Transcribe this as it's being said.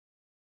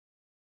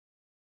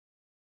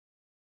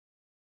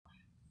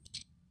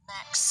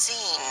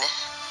Maxine.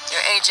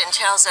 Your agent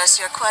tells us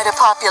you're quite a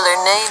popular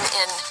name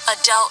in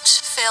adult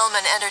film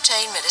and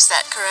entertainment. Is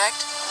that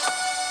correct?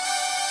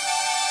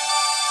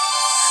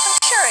 I'm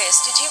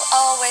curious, did you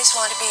always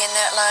want to be in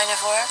that line of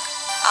work?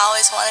 I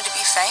always wanted to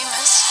be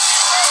famous.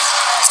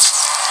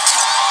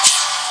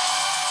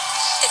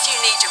 If you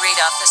need to read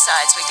off the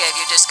sides we gave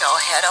you, just go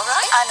ahead, all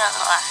right? I know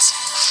the lines.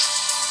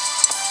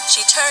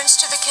 She turns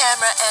to the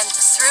camera and,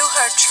 through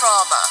her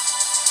trauma,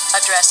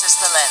 addresses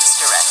the lens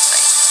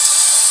directly.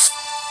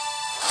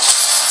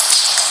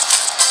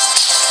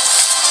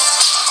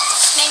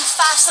 Name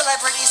 5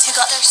 celebrities who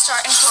got their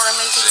start in horror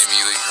movies.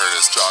 Jamie Lee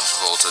Curtis, John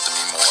Travolta,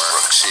 Demi Moore,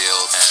 Brooke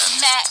Shields, and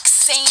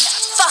Maxine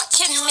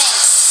fucking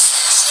Minx.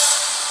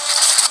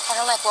 I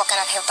don't like walking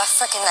out here with that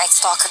freaking Night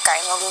Stalker guy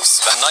loose.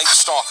 The Night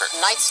Stalker.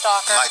 Night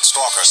Stalker? Night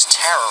Stalker is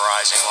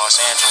terrorizing Los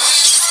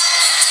Angeles.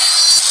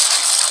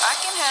 I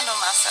can handle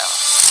myself.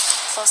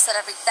 So said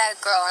every dead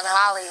girl in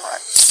Hollywood.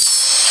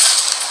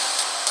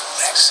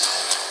 Maxine,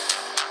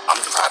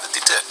 I'm the private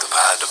detective.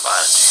 I had to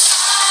find you.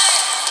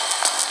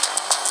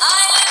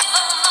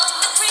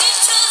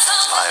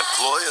 My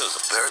employer is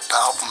a very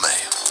powerful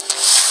man.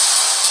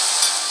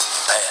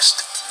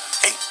 Past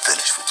ain't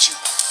finished with you.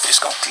 It's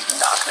gonna keep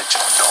knocking at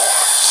your door.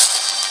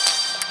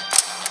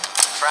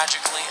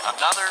 Tragically,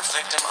 another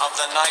victim of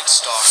the Night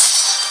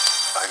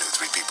Stalker. I knew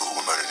 3 people who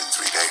were murdered in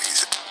 3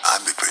 days.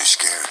 I'd be pretty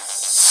scared.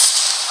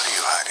 What are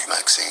you hiding,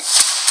 Maxine?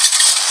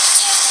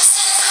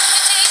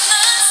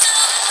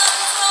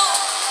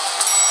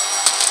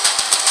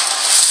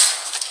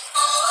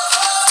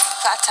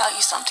 If I tell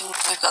you something,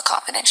 we've got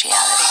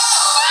confidentiality.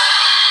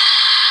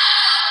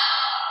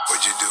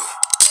 What'd you do?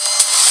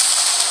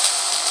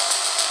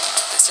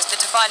 This is the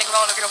defining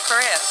role of your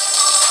career.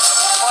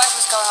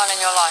 Whatever's going on in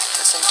your life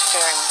that's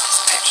interfering with this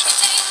picture,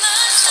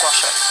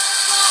 squash it.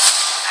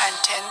 I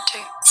intend to.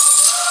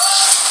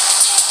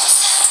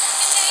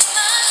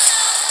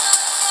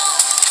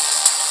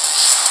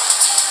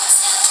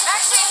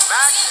 Maxine!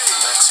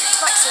 Maxine.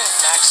 Maxine!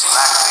 Maxine.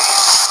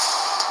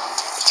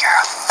 You're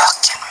a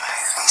fucking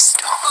movie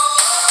star.